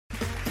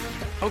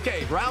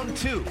Okay, round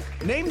two.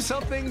 Name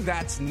something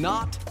that's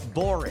not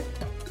boring.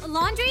 A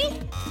laundry?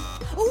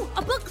 Ooh,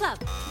 a book club.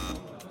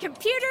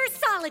 Computer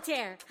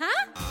solitaire,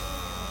 huh?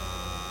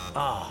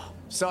 Ah,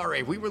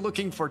 sorry, we were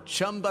looking for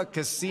Chumba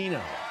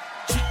Casino.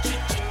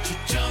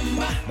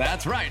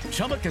 That's right,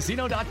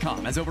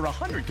 ChumbaCasino.com has over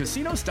 100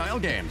 casino-style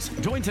games.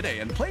 Join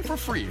today and play for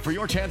free for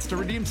your chance to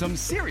redeem some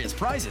serious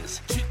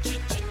prizes.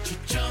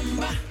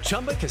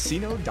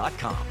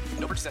 ChumbaCasino.com.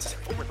 No purchase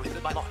necessary. Void where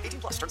prohibited by law.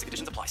 18 plus. Terms and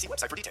conditions apply. See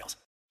website for details.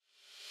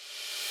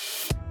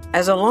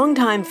 As a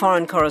longtime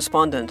foreign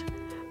correspondent,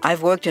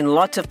 I've worked in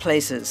lots of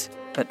places,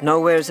 but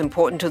nowhere as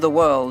important to the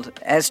world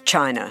as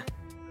China.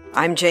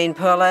 I'm Jane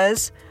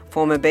Perlez,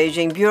 former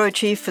Beijing bureau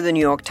chief for the New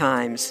York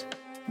Times.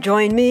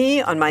 Join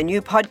me on my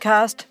new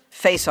podcast,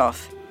 Face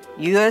Off,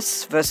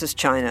 US versus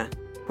China,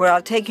 where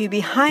I'll take you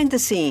behind the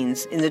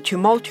scenes in the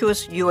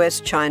tumultuous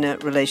US-China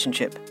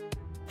relationship.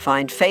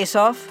 Find Face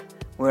Off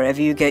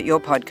wherever you get your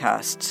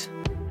podcasts.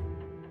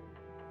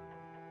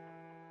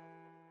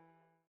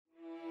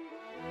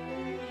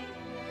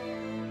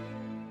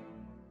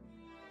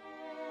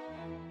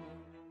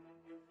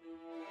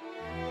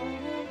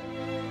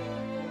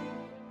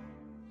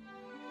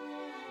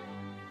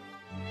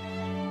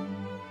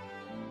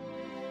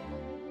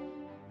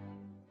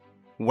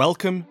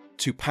 Welcome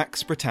to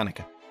Pax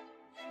Britannica.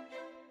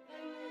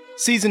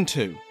 Season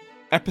 2,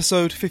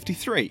 Episode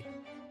 53,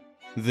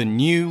 The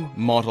New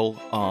Model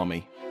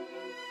Army.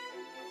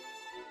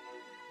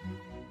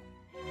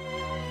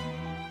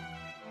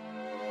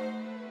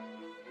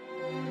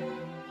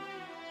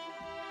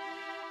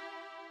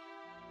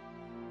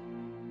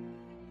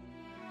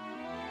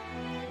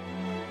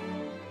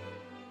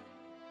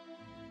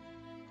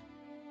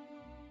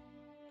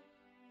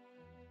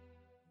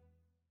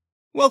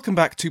 Welcome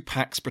back to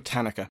Pax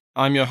Britannica.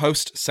 I'm your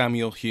host,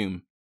 Samuel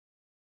Hume.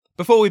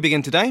 Before we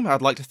begin today,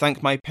 I'd like to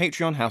thank my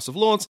Patreon House of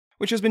Lords,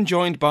 which has been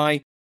joined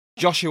by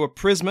Joshua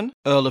Prisman,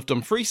 Earl of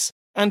Dumfries,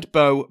 and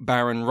Bo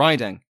Baron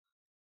Rydeng.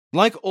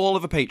 Like all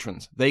of the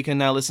patrons, they can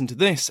now listen to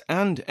this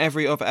and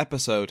every other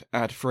episode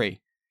ad-free.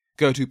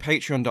 Go to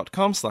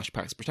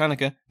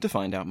patreon.com/PaxBritannica to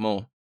find out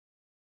more.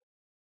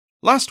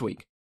 Last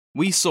week,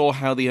 we saw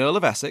how the Earl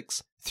of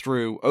Essex,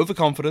 through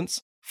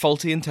overconfidence,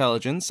 faulty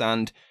intelligence,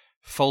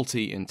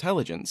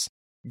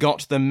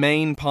 got the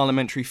main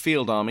parliamentary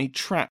field army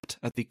trapped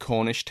at the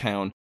Cornish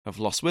town of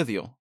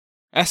Lostwithiel.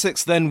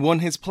 Essex then won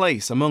his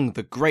place among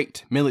the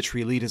great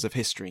military leaders of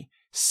history,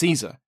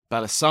 Caesar,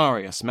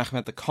 Belisarius,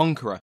 Mehmed the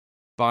Conqueror,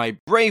 by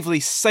bravely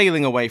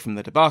sailing away from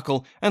the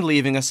debacle and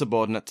leaving a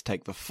subordinate to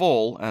take the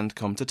fall and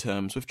come to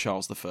terms with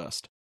Charles I.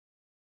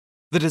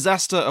 The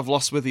disaster of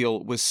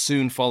Lostwithiel was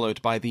soon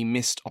followed by the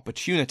missed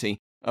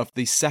opportunity of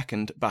the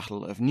Second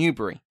Battle of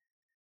Newbury.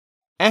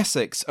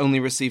 Essex only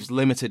receives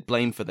limited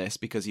blame for this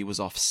because he was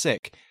off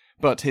sick,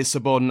 but his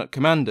subordinate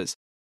commanders,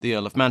 the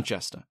Earl of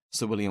Manchester,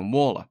 Sir William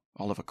Waller,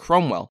 Oliver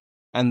Cromwell,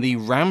 and the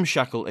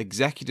ramshackle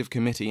executive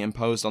committee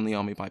imposed on the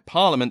army by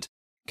Parliament,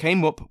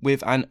 came up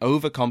with an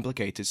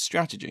overcomplicated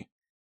strategy.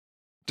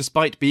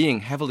 Despite being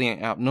heavily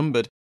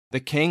outnumbered, the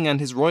king and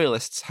his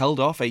royalists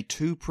held off a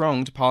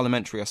two-pronged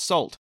parliamentary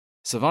assault,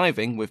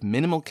 surviving with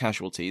minimal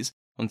casualties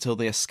until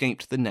they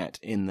escaped the net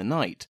in the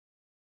night.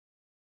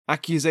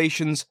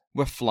 Accusations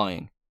were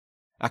flying.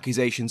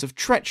 Accusations of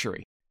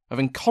treachery, of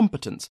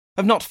incompetence,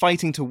 of not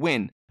fighting to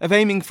win, of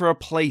aiming for a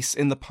place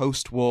in the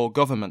post-war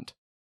government.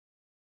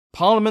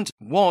 Parliament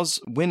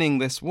was winning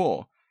this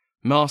war.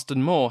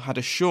 Marston Moor had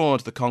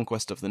assured the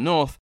conquest of the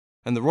north,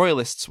 and the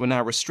Royalists were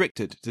now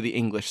restricted to the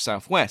English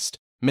southwest,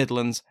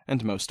 Midlands,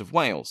 and most of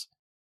Wales.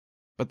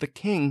 But the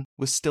king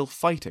was still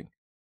fighting,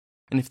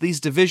 and if these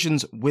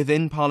divisions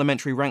within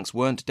parliamentary ranks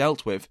weren't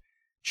dealt with,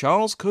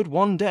 Charles could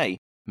one day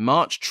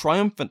march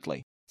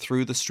triumphantly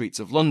through the streets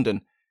of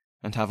London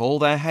and have all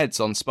their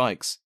heads on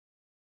spikes.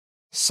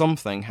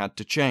 Something had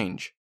to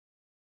change.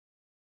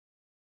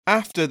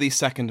 After the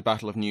Second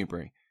Battle of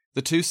Newbury,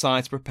 the two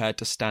sides prepared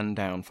to stand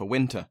down for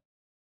winter.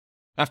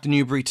 After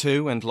Newbury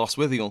II and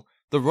Lostwithiel,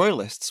 the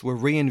Royalists were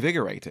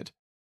reinvigorated.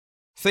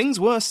 Things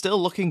were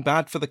still looking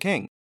bad for the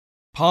king.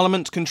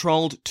 Parliament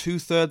controlled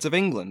 2/3 of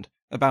England,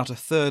 about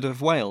 1/3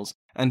 of Wales,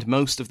 and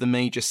most of the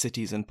major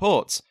cities and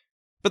ports,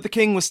 but the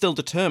king was still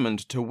determined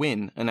to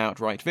win an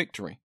outright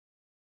victory.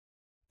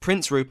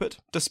 Prince Rupert,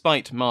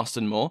 despite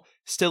Marston Moor,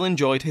 still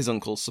enjoyed his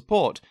uncle's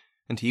support,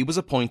 and he was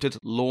appointed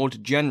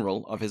Lord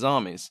General of his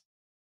armies.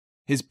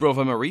 His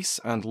brother Maurice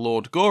and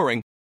Lord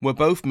Goring were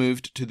both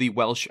moved to the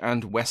Welsh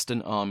and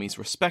Western armies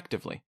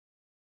respectively.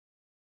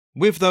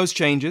 With those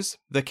changes,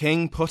 the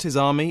king put his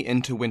army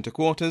into winter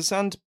quarters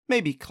and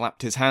maybe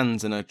clapped his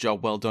hands in a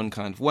job well done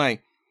kind of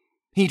way.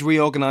 He'd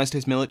reorganised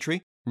his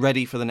military,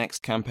 ready for the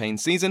next campaign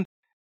season,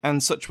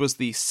 and such was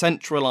the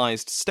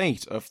centralised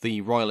state of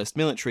the royalist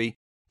military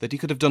that he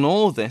could have done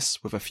all of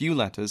this with a few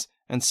letters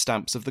and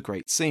stamps of the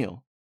Great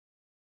Seal.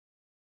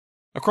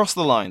 Across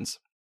the lines,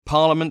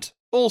 Parliament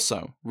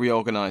also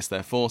reorganised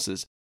their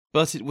forces,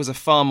 but it was a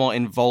far more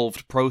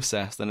involved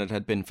process than it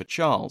had been for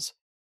Charles.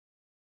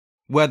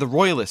 Where the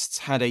Royalists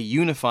had a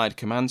unified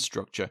command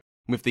structure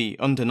with the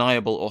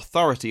undeniable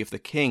authority of the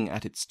king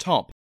at its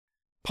top,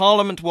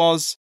 Parliament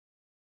was,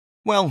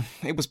 well,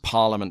 it was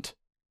Parliament.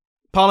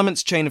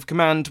 Parliament's chain of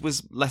command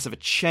was less of a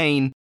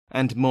chain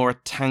and more a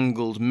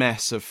tangled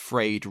mess of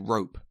frayed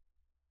rope.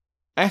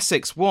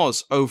 Essex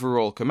was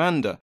overall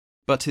commander,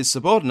 but his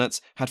subordinates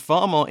had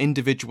far more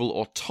individual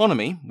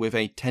autonomy, with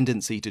a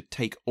tendency to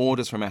take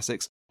orders from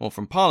Essex or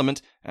from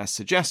Parliament as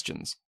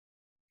suggestions.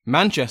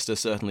 Manchester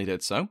certainly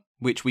did so,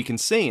 which we can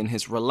see in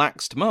his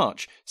relaxed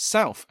march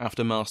south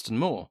after Marston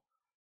Moor.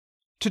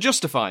 To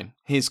justify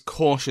his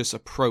cautious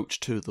approach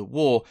to the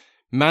war,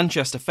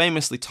 Manchester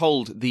famously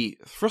told the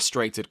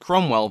frustrated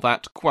Cromwell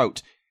that,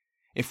 quote,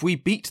 "If we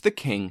beat the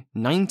king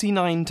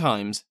 99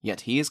 times,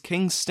 yet he is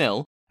king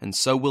still, and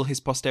so will his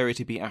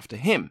posterity be after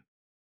him.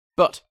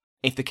 But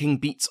if the king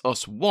beats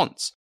us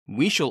once,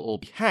 we shall all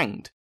be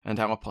hanged, and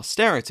our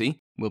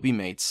posterity will be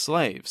made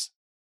slaves."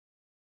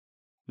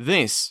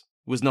 This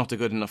was not a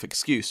good enough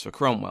excuse for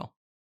Cromwell.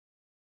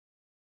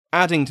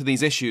 Adding to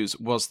these issues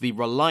was the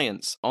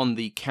reliance on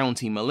the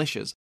county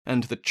militias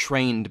and the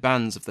trained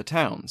bands of the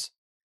towns.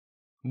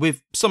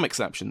 With some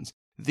exceptions,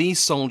 these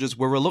soldiers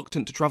were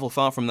reluctant to travel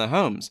far from their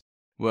homes,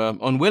 were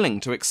unwilling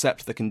to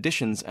accept the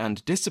conditions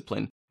and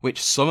discipline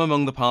which some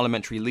among the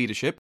parliamentary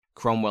leadership,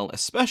 Cromwell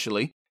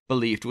especially,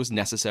 believed was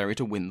necessary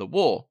to win the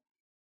war.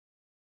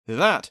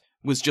 That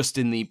was just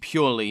in the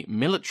purely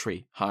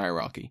military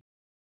hierarchy.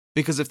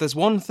 Because if there's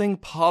one thing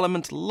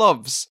Parliament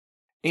loves,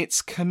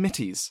 it's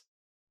committees.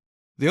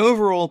 The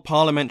overall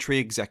parliamentary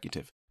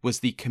executive was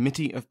the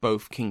Committee of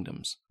Both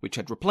Kingdoms, which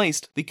had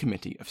replaced the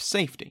Committee of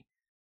Safety.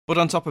 But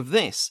on top of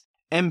this,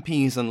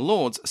 MPs and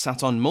Lords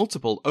sat on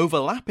multiple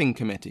overlapping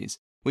committees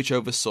which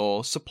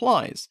oversaw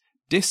supplies,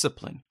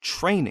 discipline,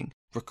 training,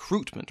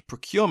 recruitment,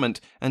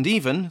 procurement, and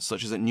even,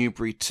 such as at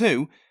Newbury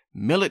too,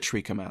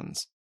 military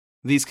commands.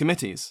 These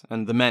committees,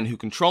 and the men who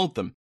controlled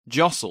them,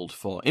 jostled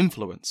for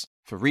influence,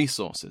 for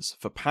resources,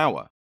 for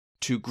power,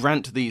 to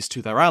grant these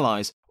to their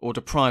allies or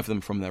deprive them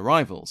from their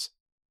rivals.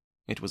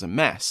 It was a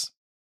mess.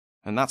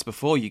 And that's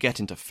before you get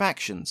into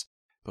factions,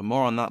 but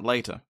more on that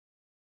later.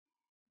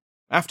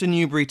 After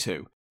Newbury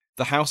too,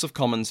 the House of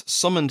Commons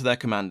summoned their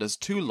commanders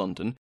to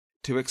London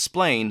to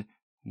explain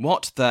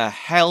what the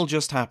hell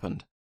just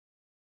happened.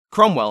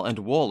 Cromwell and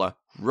Waller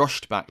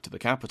rushed back to the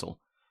capital.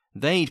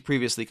 They'd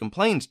previously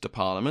complained to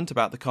Parliament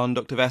about the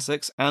conduct of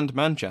Essex and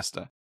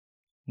Manchester.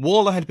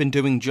 Waller had been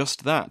doing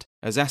just that,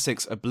 as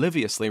Essex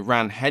obliviously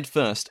ran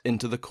headfirst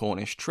into the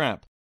Cornish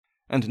trap,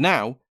 and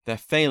now their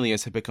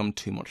failures had become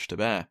too much to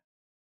bear.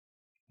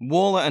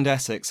 Waller and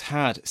Essex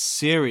had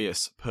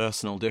serious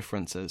personal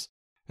differences,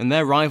 and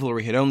their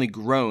rivalry had only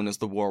grown as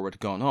the war had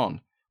gone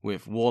on,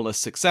 with Waller's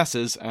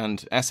successes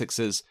and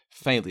Essex's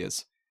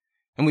failures.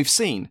 And we've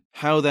seen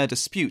how their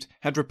dispute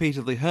had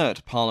repeatedly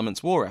hurt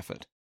Parliament's war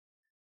effort.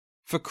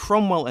 For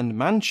Cromwell and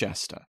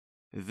Manchester,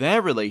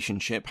 their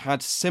relationship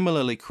had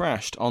similarly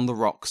crashed on the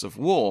rocks of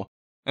war,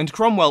 and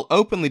Cromwell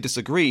openly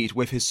disagreed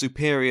with his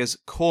superior's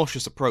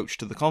cautious approach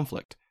to the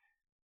conflict.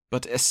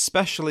 But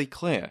especially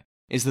clear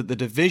is that the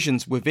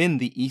divisions within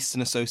the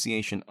Eastern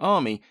Association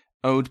Army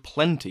owed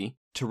plenty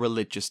to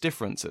religious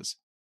differences.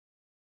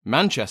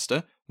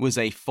 Manchester was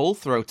a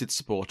full-throated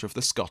supporter of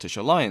the Scottish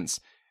Alliance,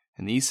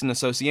 and the Eastern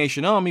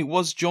Association Army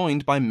was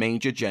joined by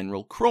Major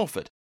General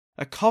Crawford,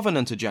 a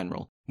Covenanter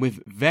general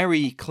with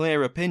very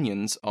clear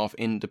opinions of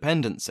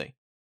independency.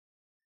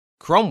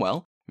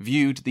 Cromwell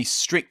viewed the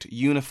strict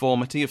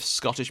uniformity of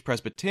Scottish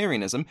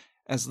Presbyterianism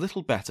as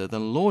little better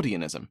than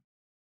Laudianism.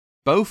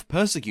 Both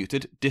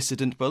persecuted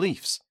dissident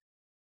beliefs.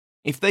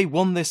 If they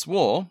won this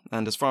war,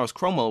 and as far as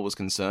Cromwell was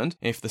concerned,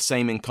 if the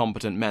same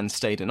incompetent men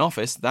stayed in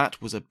office,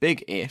 that was a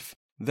big if,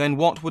 then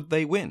what would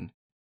they win?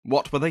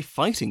 What were they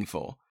fighting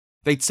for?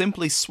 They'd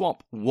simply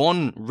swap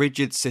one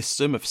rigid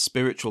system of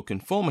spiritual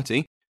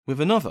conformity with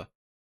another.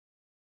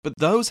 But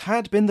those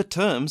had been the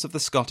terms of the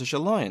Scottish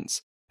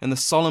Alliance, and the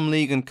Solemn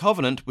League and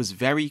Covenant was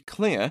very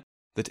clear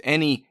that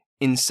any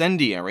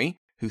incendiary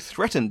who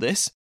threatened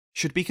this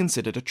should be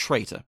considered a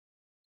traitor.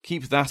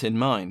 Keep that in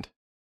mind.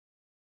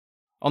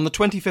 On the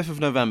 25th of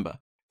November,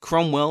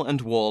 Cromwell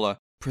and Waller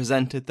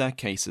presented their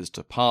cases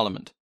to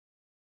Parliament.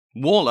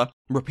 Waller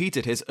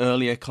repeated his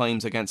earlier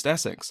claims against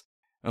Essex,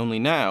 only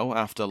now,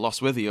 after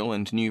Lostwithiel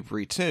and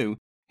Newbury too,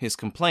 his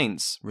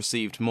complaints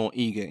received more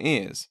eager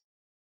ears.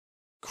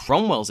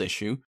 Cromwell's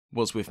issue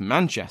was with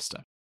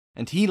Manchester,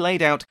 and he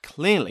laid out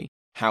clearly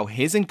how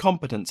his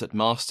incompetence at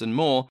Marston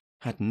Moor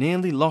had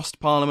nearly lost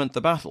Parliament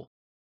the battle,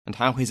 and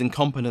how his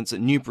incompetence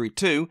at Newbury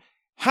too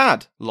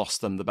had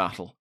lost them the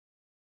battle.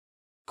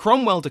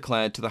 Cromwell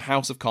declared to the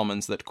House of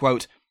Commons that,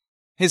 quote,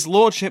 "His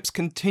lordship's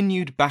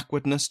continued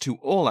backwardness to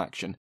all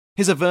action,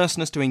 his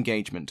averseness to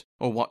engagement,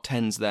 or what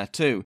tends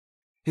thereto,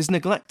 his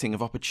neglecting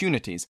of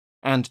opportunities,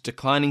 and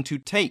declining to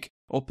take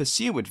or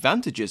pursue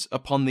advantages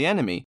upon the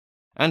enemy,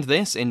 and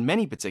this, in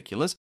many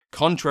particulars,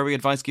 contrary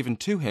advice given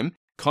to him,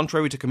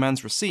 contrary to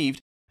commands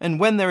received, and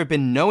when there had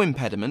been no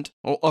impediment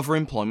or other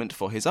employment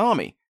for his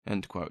army."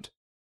 End quote.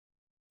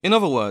 In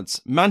other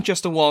words,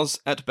 Manchester was,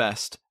 at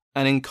best,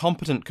 an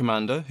incompetent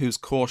commander whose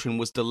caution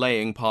was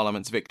delaying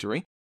Parliament's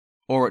victory,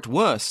 or at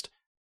worst,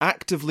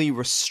 actively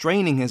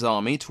restraining his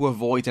army to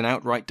avoid an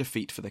outright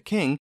defeat for the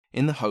king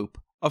in the hope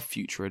of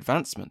future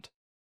advancement.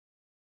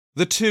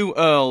 The two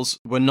earls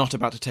were not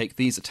about to take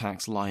these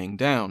attacks lying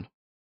down.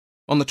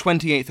 On the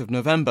 28th of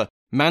November,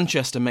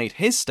 Manchester made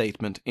his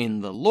statement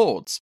in the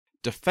Lords,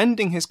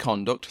 defending his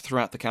conduct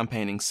throughout the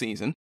campaigning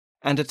season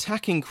and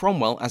attacking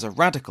Cromwell as a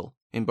radical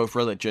in both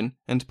religion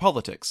and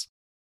politics.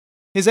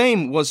 His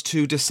aim was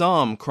to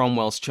disarm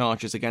Cromwell's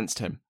charges against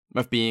him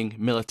of being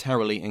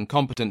militarily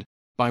incompetent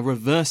by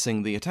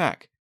reversing the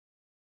attack.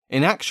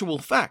 In actual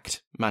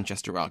fact,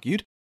 Manchester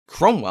argued,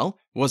 Cromwell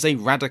was a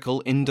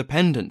radical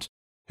independent,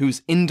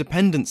 whose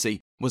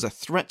independency was a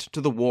threat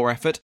to the war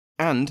effort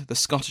and the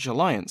Scottish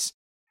alliance,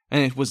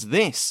 and it was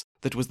this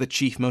that was the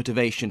chief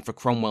motivation for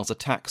Cromwell's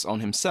attacks on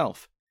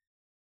himself.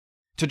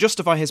 To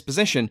justify his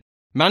position,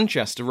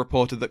 Manchester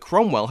reported that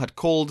Cromwell had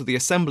called the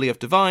Assembly of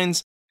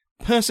Divines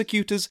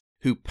persecutors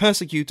who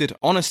persecuted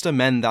honester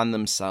men than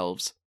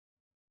themselves.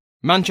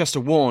 Manchester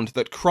warned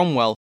that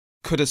Cromwell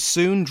could as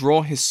soon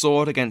draw his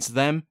sword against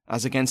them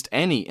as against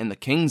any in the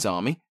king's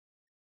army.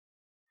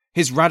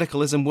 His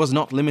radicalism was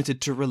not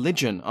limited to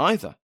religion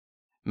either.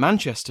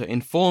 Manchester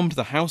informed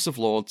the House of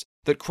Lords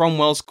that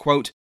Cromwell's,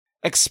 quote,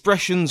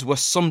 expressions were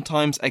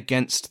sometimes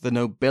against the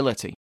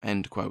nobility,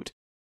 end quote,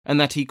 and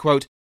that he,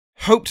 quote,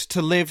 hoped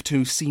to live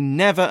to see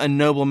never a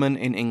nobleman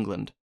in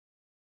England.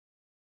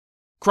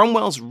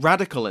 Cromwell's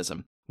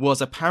radicalism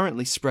was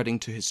apparently spreading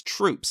to his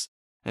troops,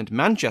 and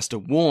Manchester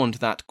warned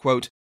that,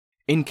 quote,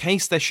 in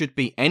case there should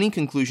be any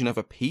conclusion of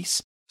a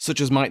peace, such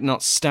as might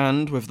not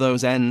stand with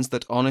those ends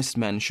that honest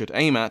men should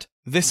aim at,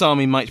 this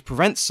army might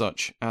prevent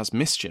such as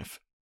mischief.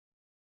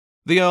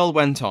 The Earl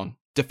went on,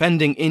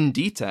 defending in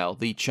detail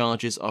the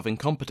charges of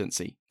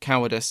incompetency,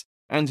 cowardice,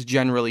 and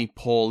generally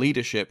poor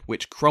leadership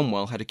which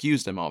Cromwell had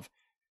accused him of.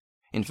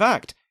 In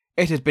fact,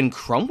 it had been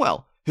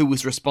Cromwell who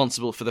was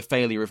responsible for the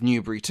failure of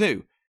Newbury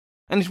too,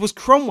 and it was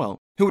Cromwell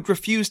who had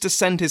refused to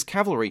send his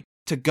cavalry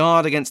to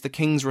guard against the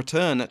king's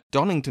return at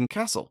Donnington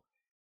Castle.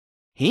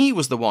 He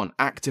was the one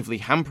actively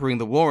hampering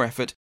the war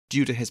effort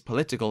due to his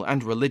political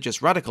and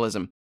religious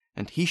radicalism,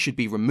 and he should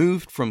be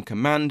removed from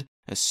command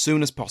as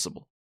soon as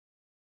possible.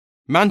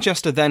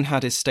 Manchester then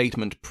had his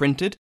statement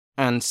printed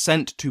and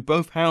sent to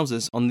both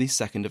houses on the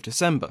 2nd of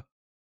December.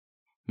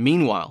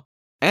 Meanwhile,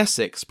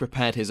 Essex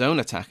prepared his own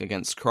attack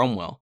against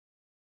Cromwell.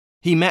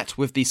 He met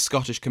with the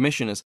Scottish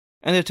commissioners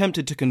and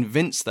attempted to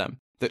convince them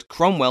that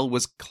Cromwell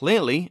was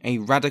clearly a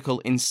radical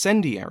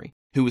incendiary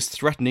who was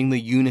threatening the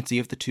unity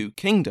of the two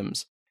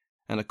kingdoms,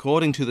 and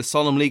according to the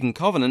Solemn League and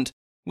Covenant,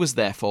 was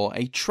therefore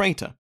a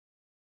traitor.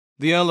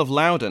 The Earl of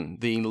Loudon,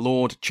 the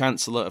Lord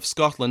Chancellor of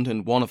Scotland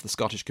and one of the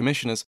Scottish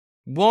commissioners,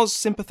 was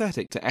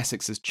sympathetic to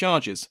Essex's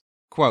charges.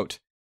 Quote,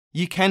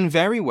 ye ken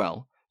very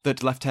well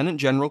that Lieutenant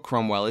General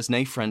Cromwell is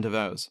nae friend of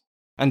ours,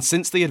 and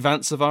since the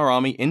advance of our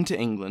army into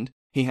England,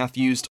 he hath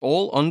used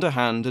all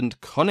underhand and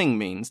cunning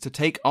means to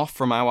take off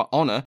from our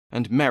honour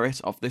and merit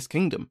of this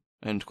kingdom.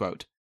 End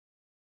quote.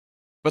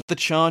 But the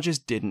charges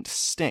didn't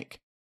stick.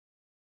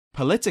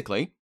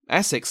 Politically,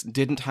 Essex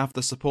didn't have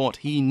the support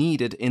he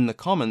needed in the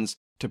Commons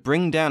to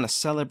bring down a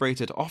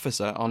celebrated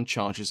officer on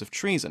charges of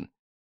treason.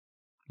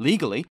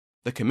 Legally,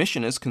 the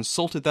commissioners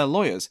consulted their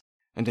lawyers,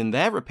 and in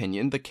their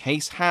opinion the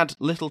case had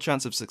little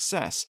chance of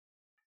success,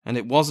 and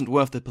it wasn't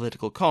worth the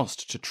political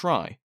cost to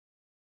try.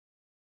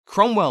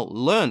 Cromwell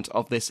learnt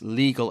of this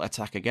legal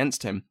attack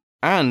against him,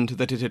 and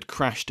that it had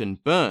crashed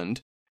and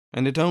burned,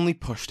 and it only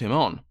pushed him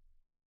on.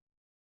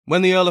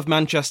 When the Earl of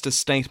Manchester's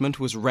statement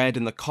was read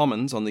in the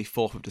Commons on the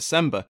 4th of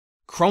December,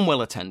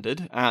 Cromwell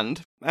attended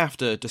and,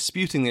 after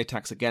disputing the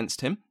attacks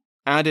against him,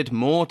 added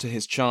more to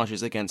his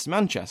charges against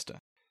Manchester,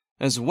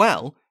 as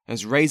well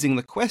as raising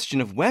the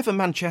question of whether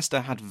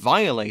Manchester had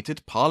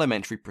violated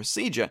parliamentary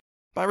procedure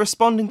by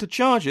responding to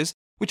charges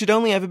which had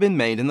only ever been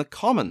made in the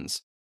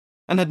Commons,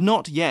 and had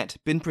not yet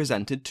been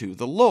presented to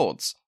the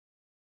Lords.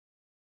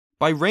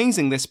 By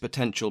raising this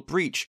potential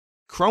breach,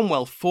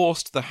 Cromwell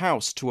forced the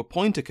House to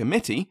appoint a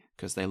committee,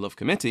 because they love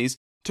committees,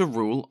 to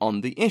rule on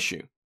the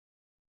issue.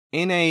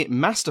 In a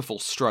masterful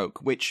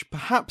stroke which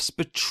perhaps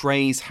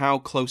betrays how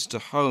close to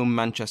home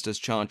Manchester's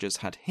charges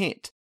had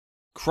hit,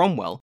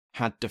 Cromwell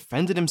had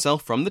defended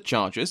himself from the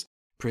charges,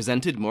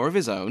 presented more of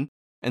his own,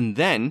 and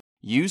then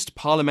used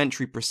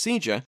parliamentary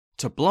procedure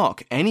to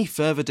block any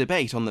further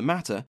debate on the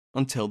matter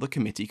until the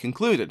committee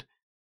concluded.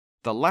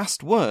 The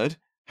last word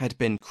had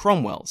been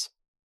Cromwell's.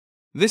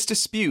 This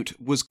dispute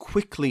was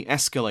quickly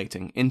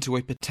escalating into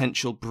a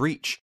potential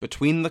breach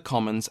between the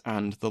Commons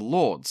and the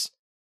Lords.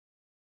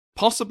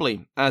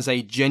 Possibly as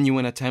a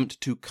genuine attempt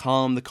to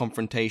calm the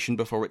confrontation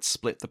before it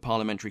split the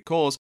parliamentary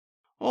cause,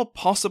 or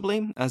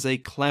possibly as a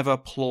clever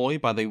ploy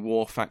by the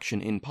war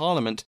faction in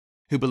Parliament,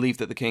 who believed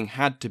that the king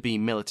had to be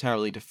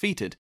militarily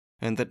defeated,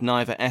 and that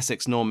neither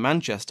Essex nor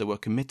Manchester were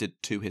committed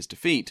to his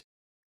defeat,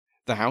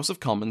 the House of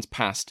Commons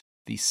passed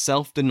the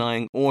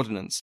Self-Denying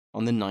Ordinance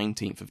on the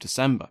 19th of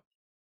December.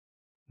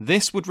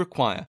 This would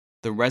require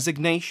the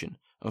resignation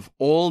of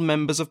all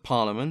members of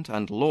Parliament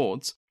and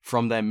Lords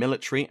from their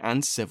military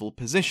and civil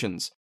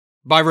positions,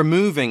 By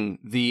removing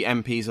the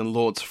MPs and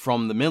lords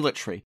from the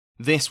military,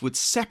 this would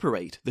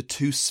separate the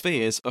two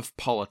spheres of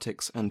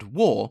politics and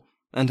war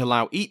and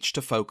allow each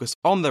to focus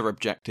on their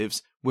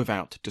objectives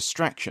without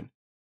distraction.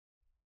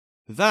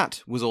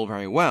 That was all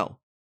very well,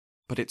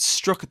 but it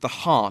struck at the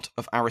heart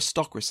of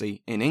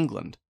aristocracy in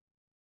England.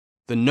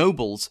 The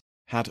nobles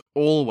had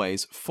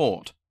always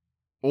fought.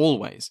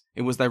 Always.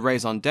 It was their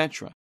raison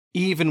d'etre.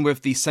 Even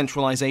with the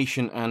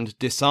centralisation and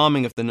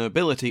disarming of the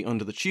nobility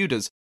under the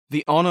Tudors,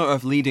 the honour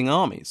of leading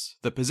armies,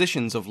 the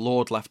positions of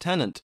Lord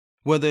Lieutenant,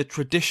 were the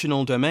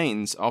traditional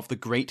domains of the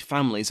great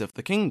families of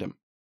the kingdom.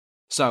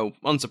 So,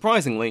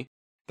 unsurprisingly,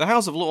 the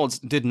House of Lords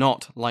did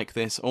not like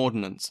this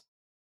ordinance.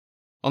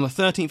 On the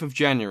 13th of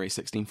January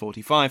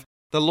 1645,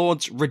 the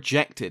Lords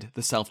rejected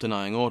the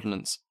self-denying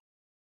ordinance.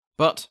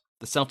 But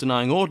the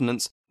self-denying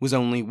ordinance was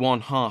only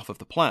one half of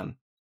the plan.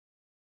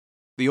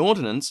 The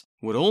ordinance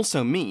would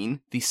also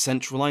mean the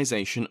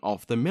centralisation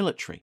of the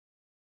military.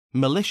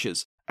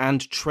 Militias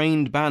and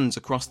trained bands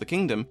across the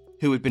kingdom,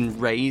 who had been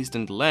raised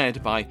and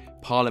led by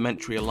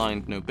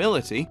parliamentary-aligned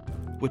nobility,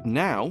 would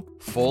now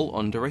fall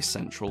under a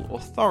central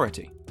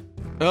authority.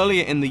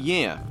 Earlier in the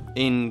year,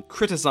 in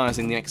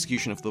criticising the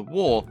execution of the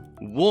war,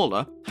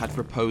 Waller had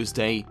proposed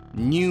a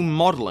new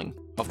modelling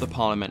of the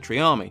parliamentary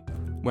army,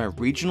 where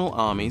regional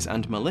armies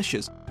and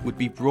militias would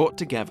be brought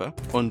together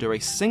under a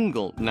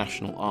single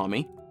national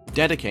army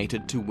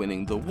dedicated to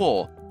winning the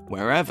war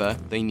wherever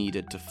they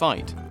needed to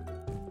fight.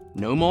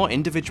 No more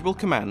individual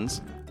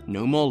commands,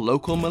 no more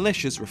local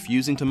militias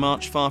refusing to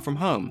march far from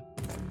home.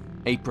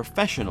 A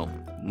professional,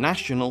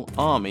 national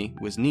army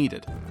was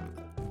needed.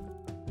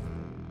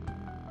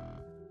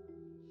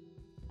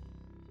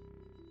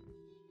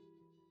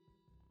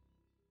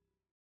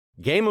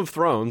 Game of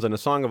Thrones and A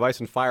Song of Ice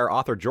and Fire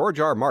author George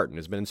R. Martin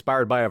has been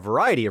inspired by a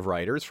variety of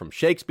writers, from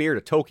Shakespeare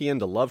to Tolkien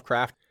to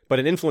Lovecraft, but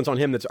an influence on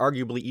him that's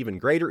arguably even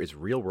greater is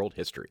real-world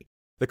history.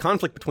 The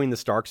conflict between the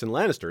Starks and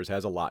Lannisters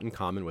has a lot in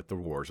common with the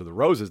Wars of the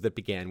Roses that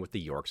began with the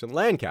Yorks and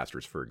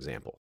Lancasters, for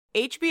example.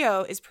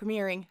 HBO is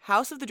premiering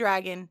House of the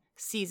Dragon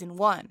Season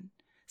 1.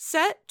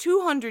 Set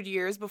 200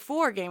 years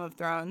before Game of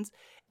Thrones,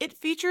 it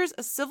features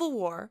a civil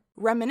war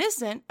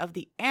reminiscent of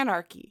the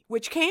Anarchy,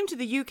 which came to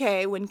the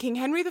UK when King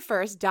Henry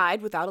I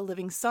died without a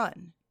living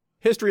son.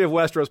 History of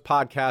Westeros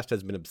podcast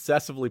has been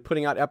obsessively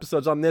putting out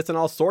episodes on this and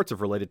all sorts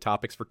of related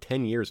topics for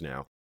 10 years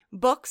now.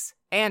 Books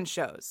and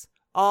shows.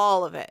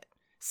 All of it.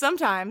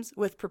 Sometimes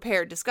with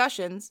prepared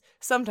discussions,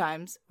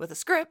 sometimes with a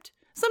script,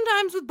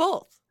 sometimes with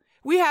both.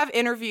 We have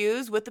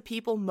interviews with the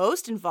people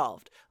most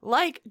involved,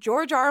 like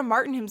George R. R.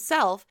 Martin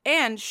himself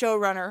and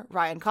showrunner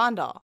Ryan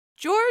Condal.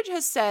 George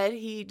has said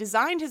he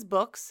designed his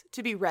books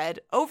to be read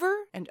over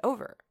and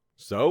over.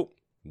 So,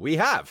 we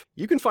have.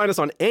 You can find us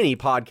on any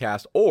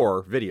podcast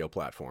or video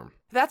platform.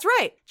 That's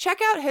right. Check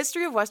out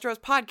History of Westeros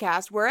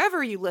podcast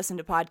wherever you listen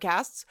to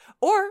podcasts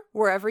or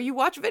wherever you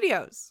watch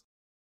videos.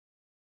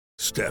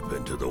 Step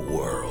into the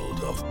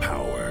world of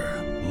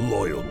power,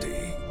 loyalty,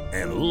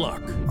 and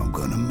luck. I'm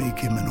gonna make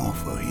him an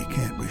offer he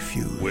can't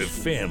refuse. With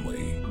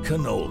family,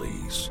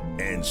 cannolis,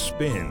 and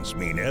spins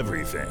mean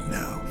everything.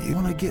 Now, you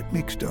wanna get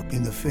mixed up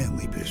in the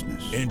family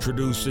business.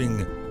 Introducing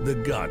The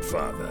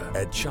Godfather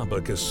at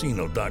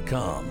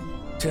ChumbaCasino.com.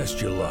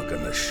 Test your luck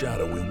in the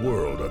shadowy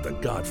world of The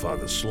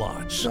Godfather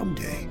slot.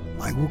 Someday,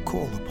 I will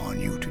call upon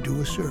you to do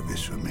a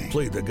service for me.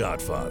 Play The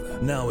Godfather,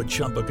 now at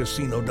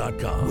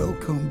ChumbaCasino.com.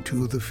 Welcome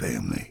to the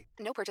family.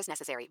 No purchase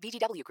necessary.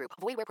 VGW Group.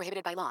 Void where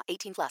prohibited by law.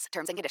 18+.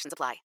 Terms and conditions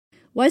apply.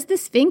 Was the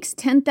Sphinx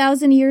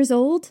 10,000 years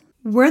old?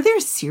 Were there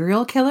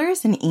serial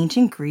killers in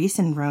ancient Greece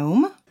and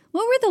Rome?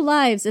 What were the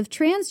lives of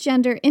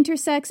transgender,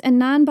 intersex, and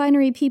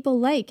non-binary people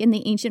like in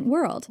the ancient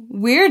world?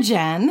 We're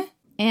Jen.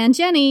 And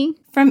Jenny.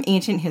 From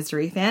Ancient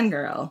History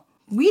Fangirl.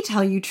 We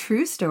tell you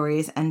true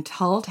stories and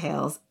tall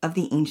tales of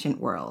the ancient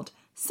world.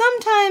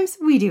 Sometimes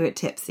we do it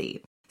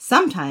tipsy.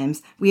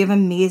 Sometimes we have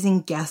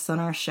amazing guests on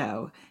our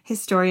show.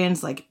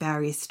 Historians like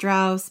Barry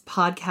Strauss,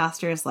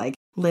 podcasters like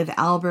Liv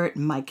Albert,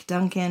 Mike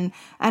Duncan,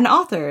 and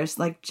authors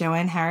like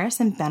Joanne Harris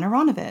and Ben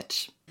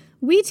Aronovich.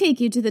 We take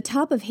you to the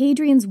top of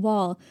Hadrian's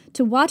Wall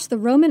to watch the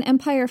Roman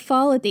Empire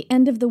fall at the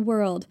end of the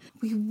world.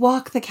 We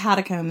walk the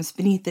catacombs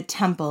beneath the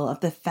Temple of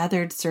the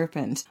Feathered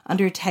Serpent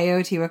under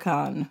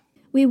Teotihuacan.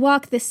 We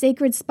walk the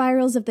sacred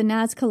spirals of the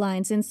Nazca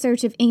Lines in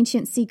search of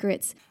ancient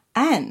secrets.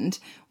 And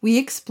we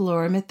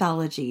explore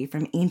mythology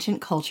from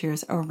ancient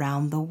cultures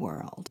around the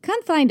world.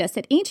 Come find us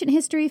at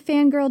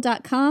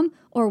ancienthistoryfangirl.com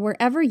or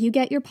wherever you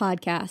get your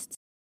podcasts.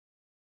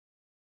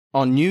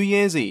 On New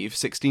Year's Eve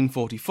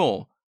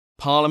 1644,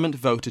 Parliament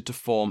voted to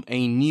form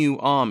a new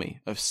army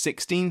of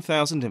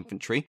 16,000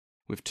 infantry,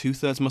 with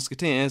 2/3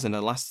 musketeers and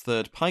a last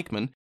third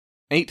pikemen,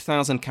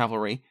 8,000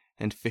 cavalry,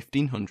 and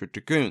 1,500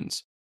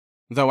 dragoons.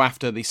 Though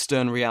after the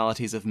stern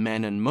realities of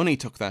men and money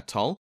took their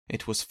toll,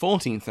 it was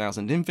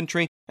 14,000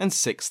 infantry and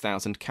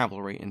 6,000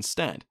 cavalry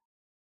instead.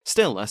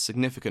 Still a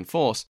significant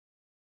force.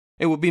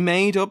 It would be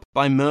made up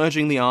by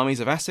merging the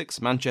armies of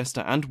Essex,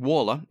 Manchester, and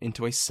Waller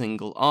into a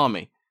single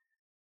army.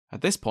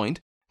 At this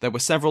point, there were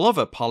several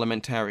other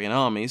parliamentarian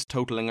armies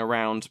totaling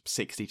around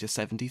 60 to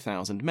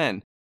 70,000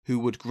 men, who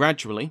would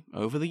gradually,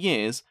 over the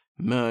years,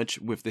 merge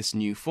with this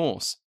new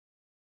force.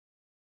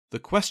 The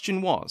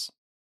question was,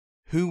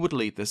 who would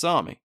lead this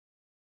army?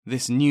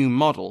 This new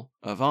model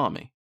of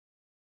army?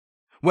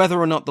 Whether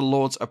or not the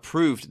Lords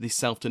approved the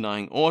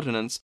self-denying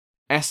ordinance,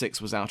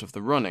 Essex was out of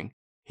the running.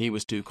 He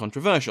was too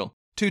controversial,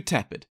 too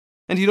tepid,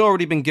 and he'd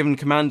already been given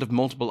command of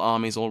multiple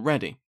armies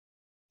already.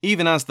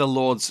 Even as the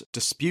Lords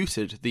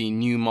disputed the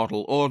new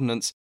model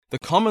ordinance, the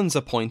Commons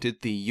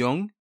appointed the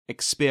young,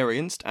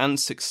 experienced, and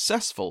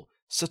successful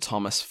Sir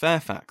Thomas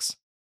Fairfax.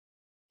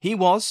 He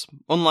was,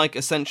 unlike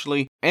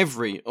essentially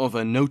every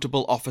other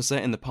notable officer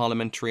in the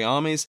parliamentary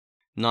armies,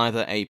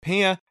 neither a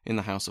peer in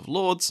the House of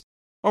Lords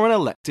or an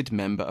elected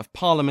member of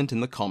Parliament in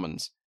the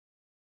Commons.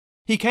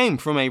 He came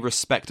from a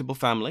respectable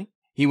family,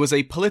 he was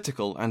a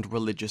political and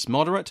religious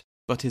moderate,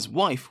 but his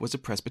wife was a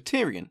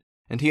Presbyterian,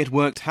 and he had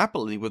worked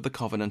happily with the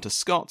Covenanter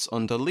Scots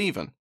under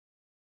Leven.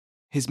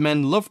 His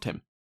men loved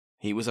him.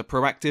 He was a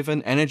proactive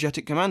and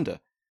energetic commander.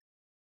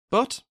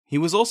 But he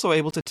was also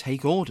able to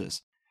take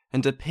orders,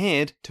 and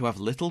appeared to have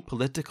little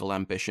political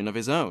ambition of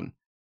his own.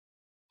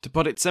 To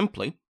put it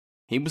simply,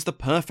 he was the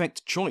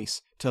perfect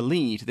choice to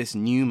lead this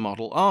new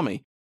model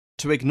army,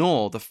 to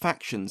ignore the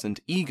factions and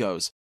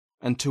egos,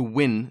 and to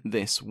win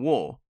this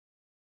war.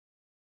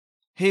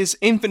 His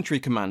infantry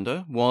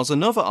commander was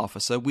another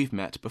officer we've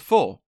met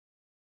before,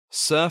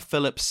 Sir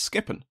Philip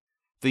Skippen,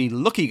 the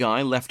lucky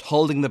guy left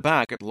holding the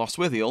bag at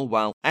Lostwithiel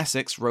while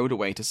Essex rode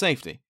away to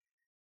safety.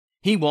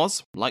 He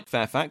was, like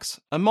Fairfax,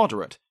 a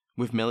moderate,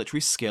 with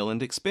military skill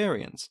and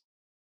experience.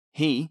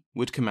 He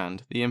would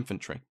command the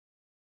infantry.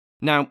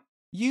 Now,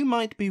 you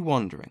might be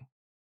wondering,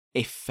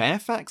 if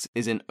Fairfax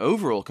is in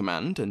overall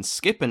command and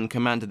Skippen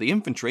commanded the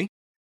infantry,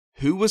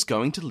 who was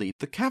going to lead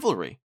the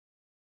cavalry?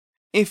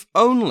 If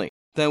only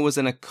there was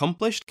an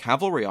accomplished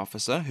cavalry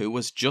officer who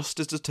was just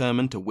as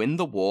determined to win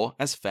the war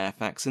as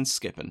Fairfax and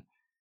Skippen.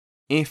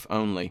 If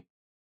only.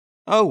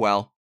 Oh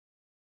well.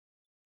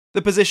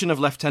 The position of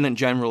Lieutenant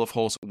General of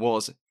Horse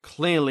was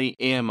clearly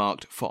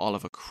earmarked for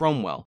Oliver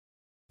Cromwell,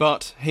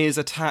 but his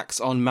attacks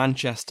on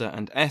Manchester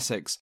and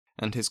Essex,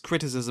 and his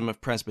criticism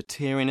of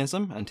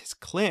Presbyterianism and his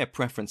clear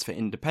preference for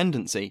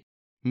independency,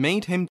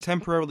 made him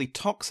temporarily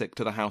toxic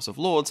to the House of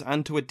Lords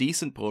and to a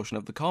decent portion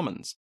of the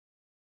Commons.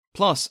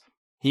 Plus,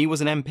 he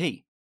was an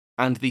MP,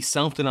 and the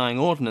self-denying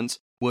ordinance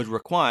would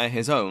require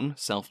his own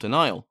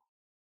self-denial.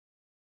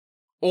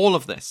 All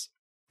of this,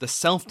 the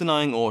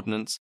self-denying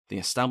ordinance, the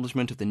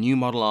establishment of the new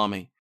model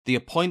army, the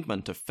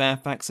appointment of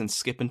Fairfax and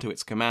Skippen to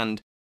its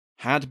command,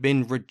 had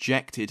been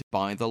rejected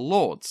by the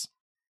Lords.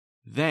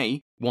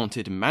 They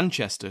wanted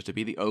Manchester to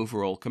be the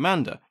overall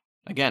commander.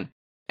 Again,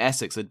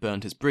 Essex had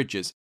burnt his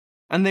bridges,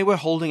 and they were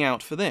holding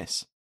out for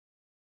this.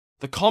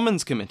 The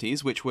Commons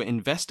committees which were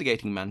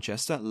investigating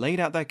Manchester laid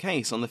out their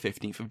case on the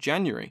 15th of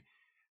January,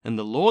 and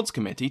the Lords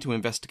Committee to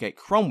investigate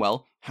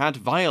Cromwell had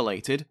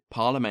violated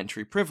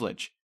parliamentary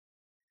privilege.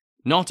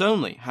 Not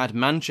only had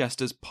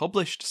Manchester's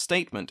published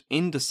statement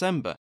in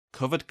December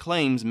covered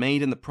claims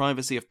made in the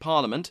privacy of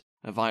Parliament,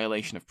 a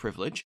violation of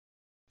privilege,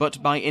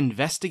 but by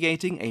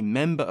investigating a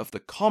member of the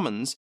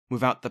Commons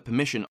without the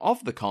permission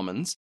of the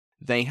Commons,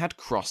 they had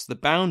crossed the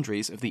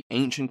boundaries of the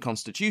ancient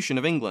constitution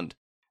of England,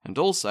 and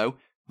also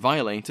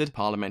violated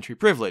parliamentary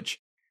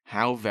privilege.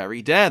 How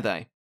very dare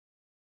they?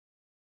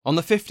 On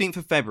the 15th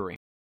of February,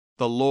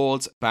 the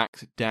Lords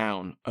backed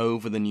down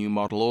over the new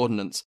model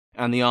ordinance,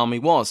 and the army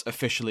was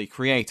officially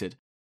created,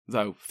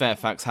 though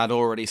Fairfax had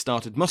already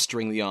started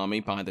mustering the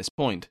army by this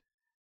point.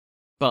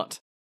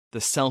 But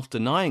the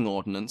self-denying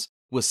ordinance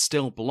was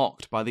still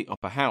blocked by the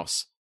upper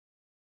house,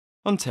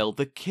 until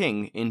the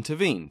king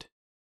intervened.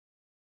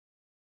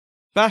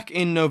 Back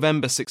in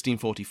November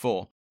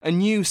 1644, a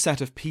new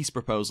set of peace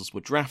proposals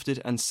were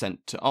drafted and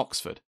sent to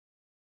Oxford.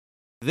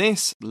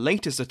 This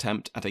latest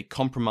attempt at a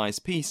compromise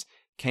peace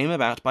came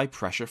about by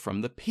pressure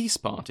from the Peace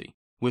Party,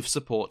 with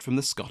support from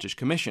the Scottish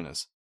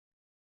Commissioners.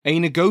 A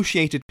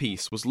negotiated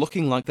peace was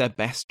looking like their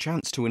best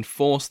chance to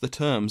enforce the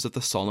terms of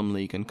the Solemn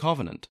League and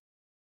Covenant.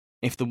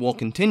 If the war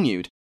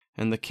continued,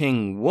 and the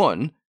king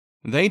won,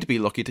 they'd be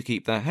lucky to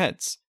keep their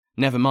heads,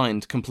 never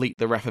mind complete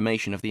the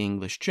reformation of the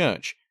English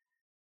Church.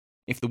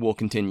 If the war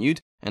continued,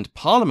 and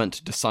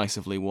Parliament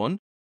decisively won,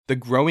 the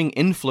growing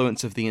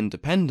influence of the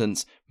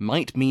independents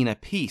might mean a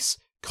peace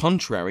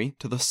contrary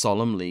to the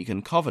Solemn League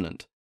and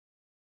Covenant.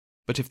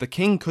 But if the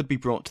king could be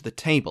brought to the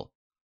table,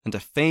 and a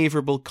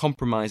favourable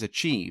compromise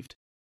achieved,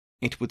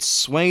 it would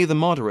sway the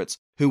moderates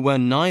who were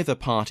neither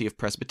party of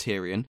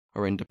Presbyterian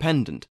or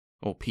independent,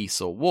 or peace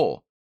or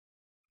war.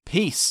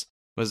 Peace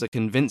was a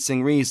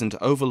convincing reason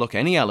to overlook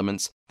any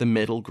elements the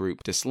middle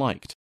group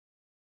disliked.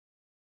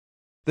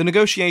 The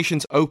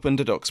negotiations opened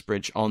at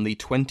Uxbridge on the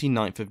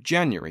 29th of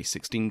January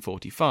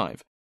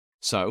 1645,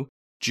 so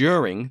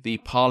during the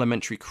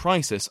parliamentary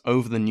crisis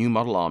over the new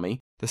model army,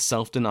 the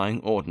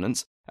self-denying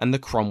ordinance, and the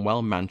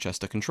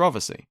Cromwell-Manchester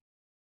controversy.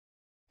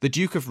 The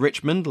Duke of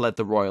Richmond led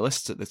the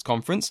Royalists at this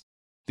conference,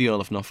 the Earl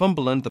of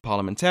Northumberland the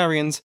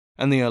Parliamentarians,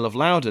 and the Earl of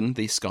Loudoun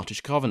the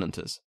Scottish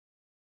Covenanters.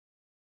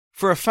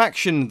 For a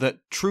faction that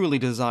truly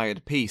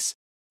desired peace,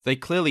 They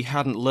clearly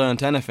hadn't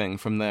learnt anything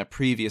from their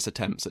previous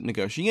attempts at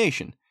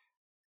negotiation.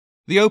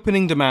 The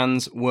opening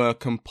demands were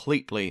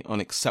completely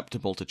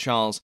unacceptable to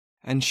Charles,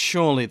 and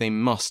surely they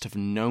must have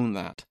known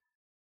that.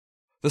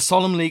 The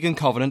Solemn League and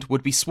Covenant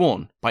would be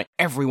sworn by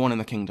everyone in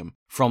the kingdom,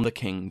 from the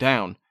king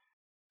down.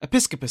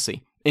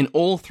 Episcopacy in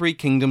all three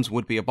kingdoms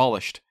would be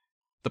abolished.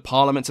 The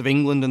parliaments of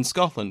England and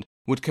Scotland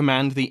would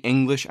command the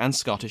English and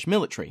Scottish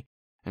military,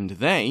 and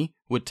they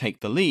would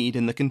take the lead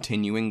in the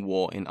continuing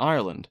war in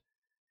Ireland.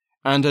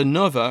 And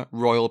another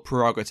royal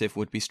prerogative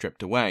would be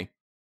stripped away.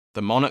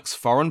 The monarch's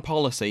foreign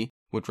policy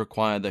would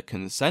require the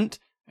consent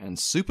and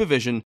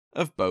supervision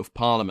of both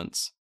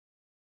parliaments.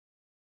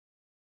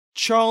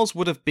 Charles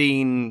would have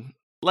been,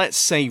 let's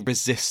say,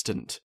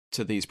 resistant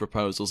to these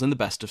proposals in the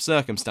best of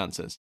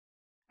circumstances,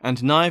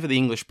 and neither the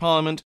English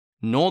Parliament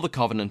nor the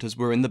Covenanters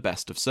were in the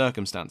best of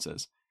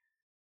circumstances.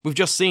 We've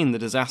just seen the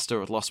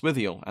disaster at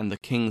Lostwithiel and the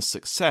king's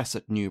success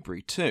at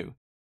Newbury too.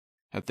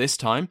 At this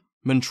time,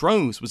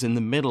 Montrose was in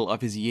the middle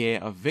of his year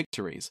of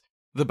victories.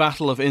 The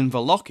Battle of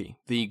Inverlochy,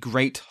 the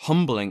great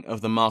humbling of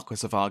the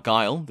Marquess of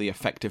Argyll, the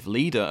effective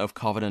leader of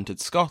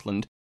Covenanted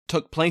Scotland,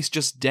 took place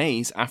just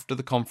days after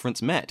the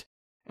conference met,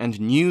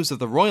 and news of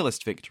the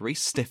Royalist victory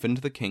stiffened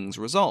the king's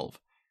resolve.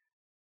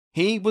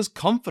 He was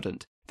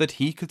confident that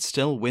he could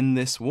still win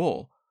this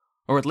war,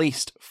 or at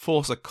least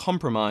force a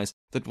compromise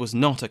that was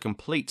not a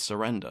complete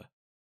surrender.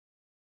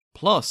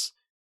 Plus,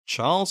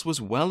 Charles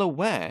was well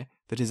aware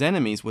that his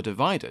enemies were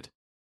divided.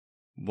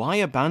 Why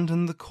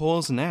abandon the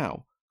cause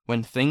now,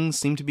 when things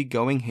seemed to be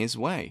going his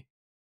way?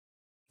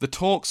 The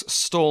talks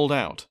stalled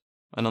out,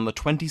 and on the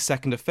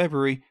 22nd of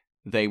February,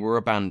 they were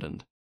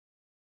abandoned.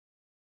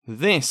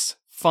 This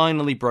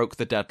finally broke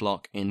the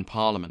deadlock in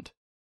Parliament.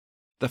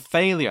 The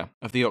failure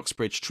of the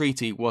Uxbridge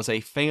Treaty was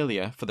a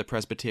failure for the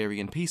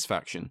Presbyterian peace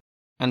faction,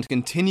 and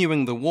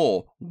continuing the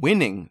war,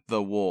 winning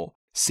the war,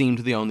 seemed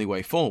the only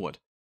way forward.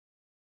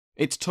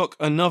 It took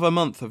another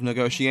month of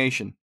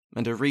negotiation,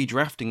 and a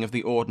redrafting of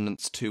the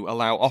ordinance to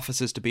allow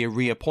officers to be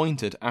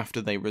reappointed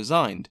after they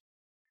resigned.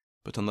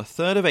 But on the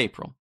 3rd of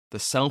April, the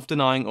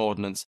self-denying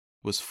ordinance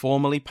was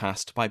formally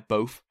passed by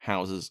both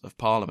Houses of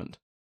Parliament.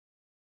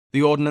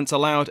 The ordinance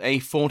allowed a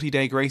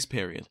 40-day grace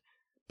period,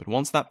 but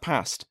once that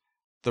passed,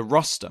 the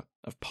roster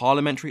of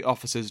parliamentary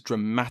officers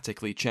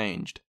dramatically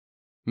changed.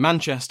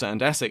 Manchester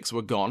and Essex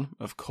were gone,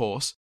 of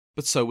course,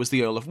 but so was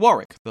the Earl of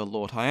Warwick, the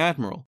Lord High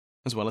Admiral,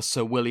 as well as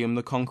Sir William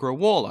the Conqueror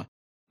Waller,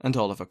 and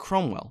Oliver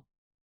Cromwell.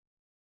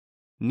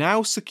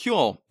 Now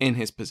secure in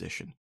his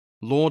position,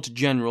 Lord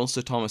General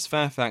Sir Thomas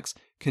Fairfax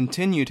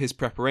continued his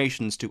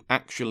preparations to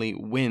actually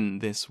win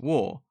this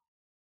war.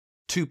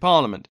 To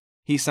Parliament,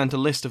 he sent a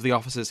list of the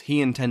officers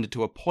he intended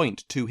to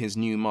appoint to his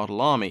new model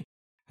army,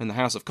 and the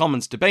House of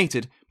Commons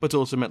debated but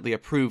ultimately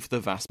approved the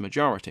vast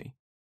majority.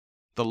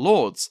 The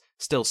Lords,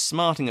 still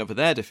smarting over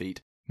their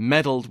defeat,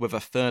 meddled with a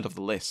third of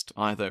the list,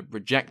 either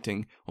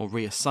rejecting or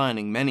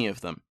reassigning many of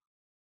them.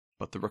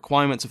 But the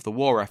requirements of the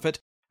war effort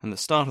and the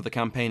start of the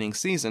campaigning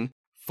season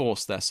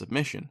forced their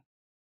submission.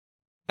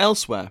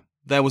 Elsewhere,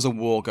 there was a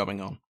war going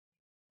on.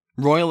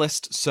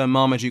 Royalist Sir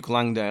Marmaduke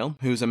Langdale,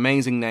 whose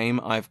amazing name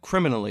I've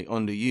criminally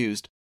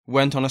underused,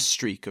 went on a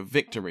streak of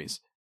victories.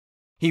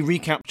 He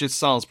recaptured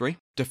Salisbury,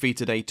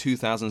 defeated a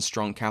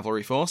 2,000-strong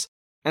cavalry force,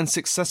 and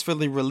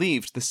successfully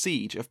relieved the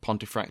siege of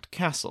Pontefract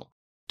Castle,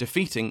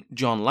 defeating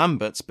John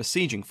Lambert's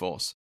besieging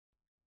force.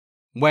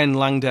 When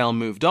Langdale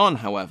moved on,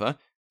 however,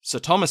 Sir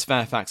Thomas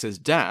Fairfax's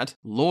dad,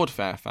 Lord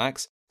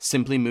Fairfax,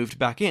 simply moved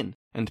back in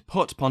and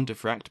put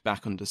Pontefract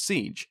back under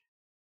siege.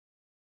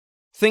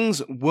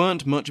 Things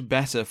weren't much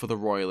better for the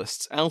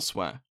Royalists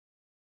elsewhere.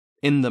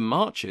 In the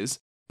Marches,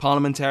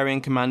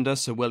 Parliamentarian commander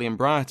Sir William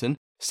Brereton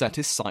set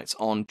his sights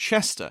on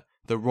Chester,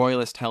 the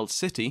Royalist-held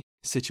city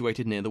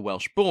situated near the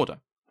Welsh border,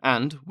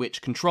 and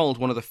which controlled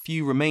one of the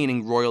few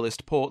remaining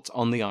Royalist ports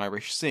on the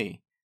Irish Sea.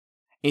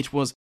 It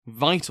was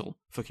vital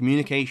for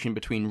communication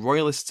between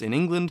Royalists in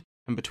England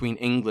and between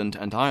England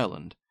and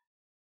Ireland.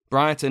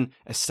 Brereton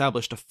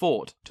established a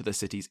fort to the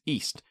city's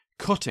east,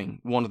 cutting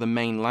one of the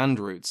main land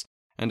routes,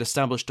 and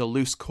established a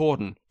loose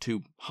cordon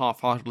to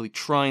half-heartedly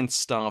try and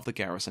starve the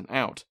garrison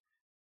out.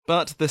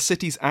 But the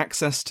city's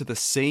access to the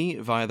sea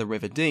via the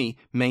River Dee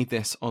made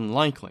this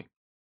unlikely.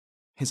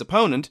 His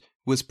opponent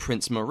was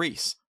Prince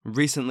Maurice,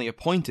 recently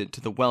appointed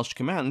to the Welsh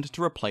command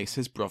to replace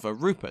his brother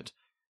Rupert.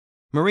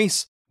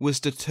 Maurice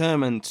was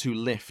determined to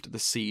lift the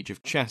siege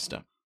of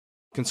Chester.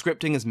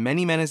 Conscripting as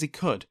many men as he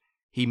could,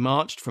 he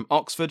marched from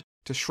Oxford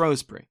to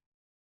Shrewsbury.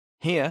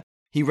 Here,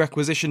 he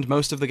requisitioned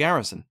most of the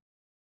garrison.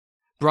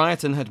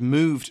 Brereton had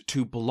moved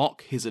to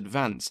block his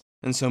advance,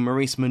 and so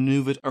Maurice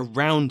manoeuvred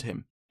around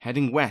him,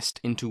 heading west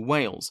into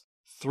Wales,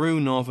 through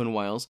northern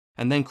Wales,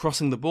 and then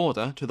crossing the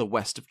border to the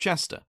west of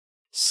Chester,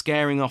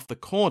 scaring off the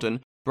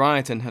cordon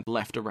Brereton had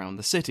left around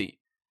the city.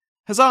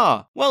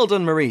 Huzzah! Well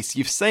done, Maurice,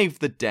 you've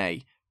saved the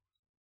day.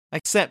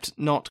 Except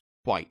not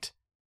quite.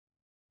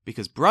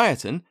 Because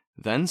Brereton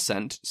then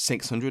sent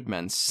 600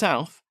 men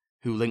south,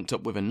 who linked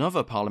up with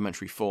another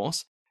parliamentary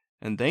force,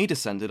 and they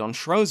descended on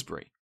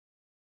Shrewsbury.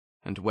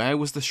 And where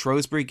was the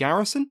Shrewsbury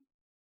garrison?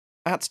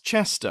 At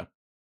Chester,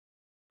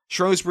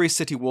 Shrewsbury's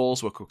city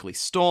walls were quickly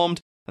stormed,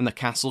 and the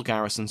castle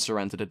garrison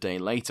surrendered a day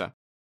later.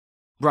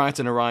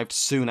 Brighton arrived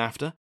soon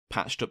after,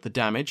 patched up the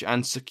damage,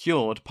 and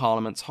secured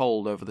Parliament's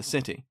hold over the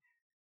city.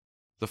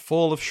 The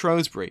fall of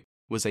Shrewsbury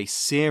was a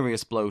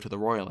serious blow to the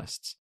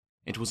Royalists.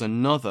 It was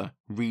another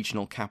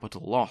regional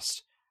capital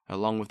lost,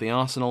 along with the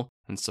arsenal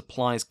and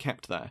supplies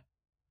kept there.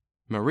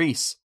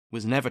 Maurice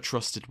was never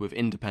trusted with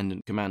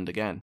independent command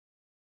again.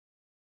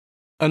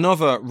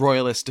 Another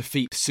Royalist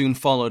defeat soon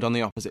followed on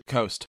the opposite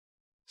coast.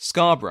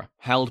 Scarborough,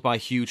 held by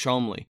Hugh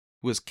Cholmondeley,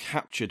 was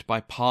captured by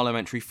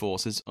parliamentary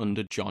forces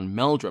under John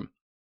Meldrum.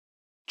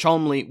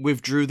 Cholmondeley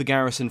withdrew the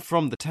garrison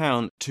from the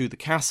town to the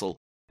castle,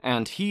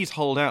 and he'd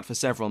hold out for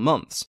several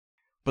months,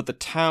 but the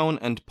town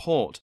and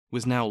port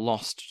was now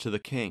lost to the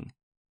king.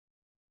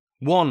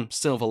 One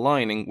silver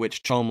lining,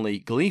 which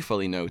Cholmondeley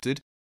gleefully noted,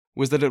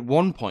 was that at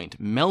one point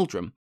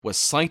Meldrum was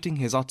sighting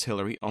his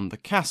artillery on the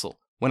castle,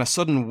 when a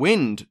sudden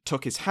wind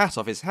took his hat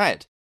off his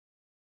head.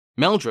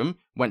 Meldrum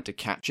went to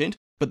catch it,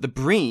 but the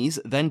breeze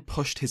then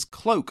pushed his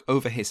cloak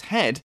over his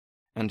head,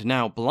 and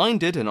now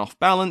blinded and off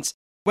balance,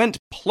 went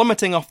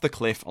plummeting off the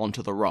cliff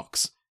onto the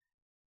rocks.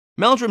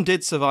 Meldrum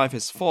did survive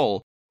his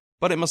fall,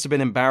 but it must have been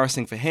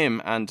embarrassing for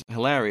him and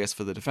hilarious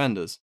for the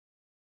defenders.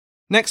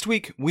 Next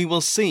week, we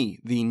will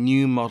see the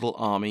new model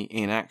army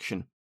in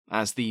action,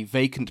 as the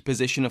vacant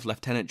position of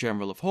Lieutenant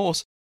General of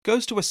Horse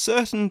goes to a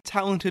certain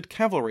talented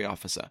cavalry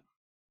officer.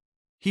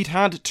 He'd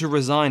had to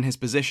resign his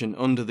position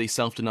under the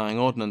self-denying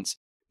ordinance,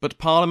 but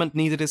Parliament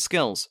needed his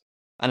skills,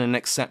 and an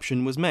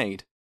exception was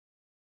made.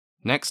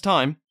 Next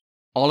time,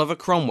 Oliver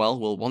Cromwell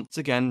will once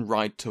again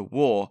ride to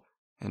war,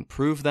 and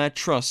prove their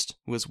trust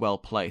was well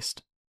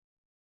placed.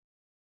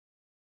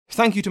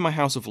 Thank you to my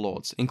House of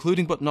Lords,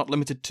 including but not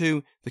limited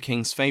to the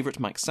King's favourite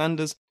Mike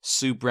Sanders,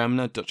 Sue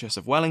Bremner, Duchess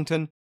of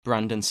Wellington,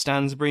 Brandon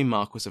Stansbury,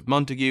 Marquis of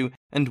Montague,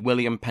 and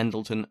William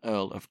Pendleton,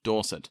 Earl of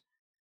Dorset.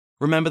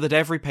 Remember that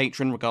every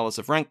patron, regardless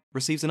of rank,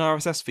 receives an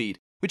RSS feed,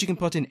 which you can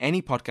put in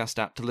any podcast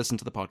app to listen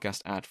to the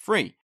podcast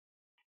ad-free.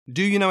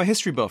 Do you know a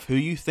history buff who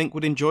you think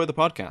would enjoy the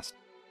podcast?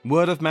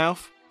 Word of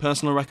mouth,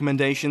 personal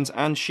recommendations,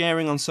 and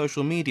sharing on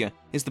social media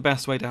is the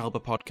best way to help a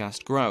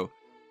podcast grow.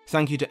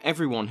 Thank you to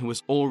everyone who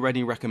has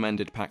already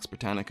recommended Pax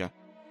Britannica.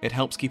 It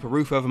helps keep a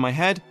roof over my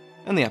head,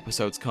 and the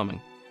episode's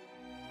coming.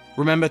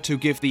 Remember to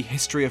give the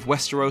History of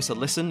Westeros a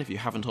listen if you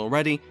haven't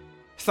already.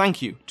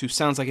 Thank you to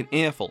Sounds Like an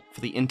Earful for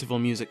the interval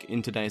music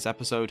in today's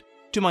episode,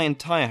 to my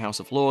entire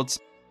House of Lords,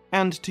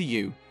 and to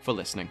you for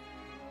listening.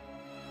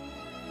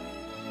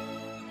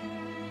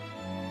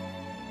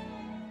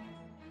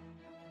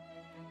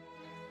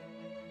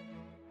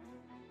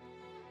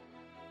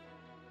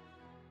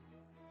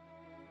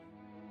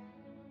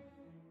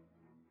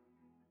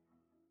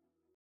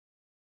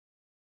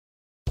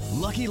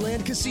 Lucky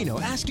Land Casino,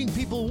 asking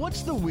people,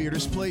 what's the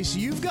weirdest place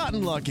you've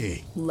gotten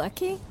lucky?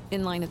 Lucky?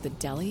 In line at the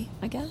deli,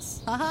 I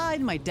guess? Aha,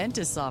 in my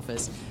dentist's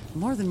office.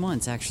 More than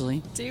once,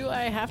 actually. Do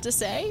I have to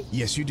say?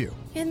 Yes, you do.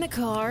 In the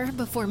car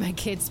before my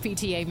kids'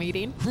 PTA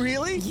meeting.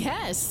 Really?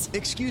 Yes.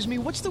 Excuse me,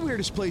 what's the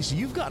weirdest place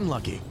you've gotten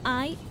lucky?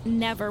 I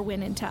never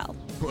win and tell.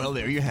 Well,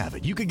 there you have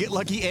it. You can get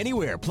lucky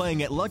anywhere,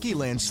 playing at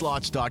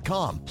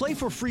LuckyLandSlots.com. Play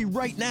for free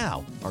right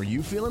now. Are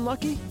you feeling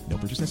lucky? No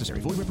purchase necessary.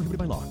 Void where prohibited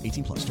by law.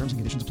 18+. Terms and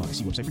conditions apply.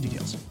 See website for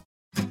details.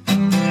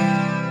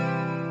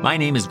 My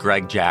name is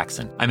Greg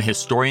Jackson. I'm a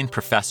historian,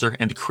 professor,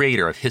 and the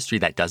creator of History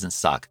That Doesn't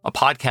Suck, a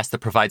podcast that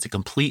provides a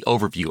complete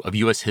overview of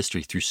U.S.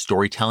 history through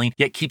storytelling,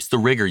 yet keeps the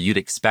rigor you'd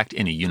expect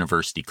in a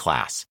university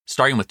class.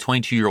 Starting with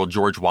 22-year-old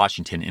George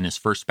Washington in his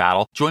first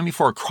battle, join me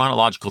for a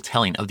chronological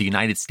telling of the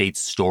United States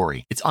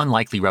story, its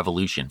unlikely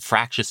revolution,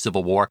 fractious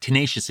civil war,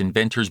 tenacious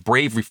inventors,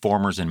 brave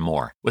reformers, and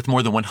more. With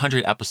more than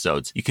 100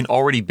 episodes, you can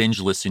already binge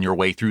listen your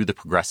way through the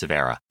progressive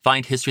era.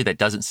 Find History That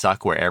Doesn't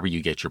Suck wherever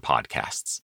you get your podcasts.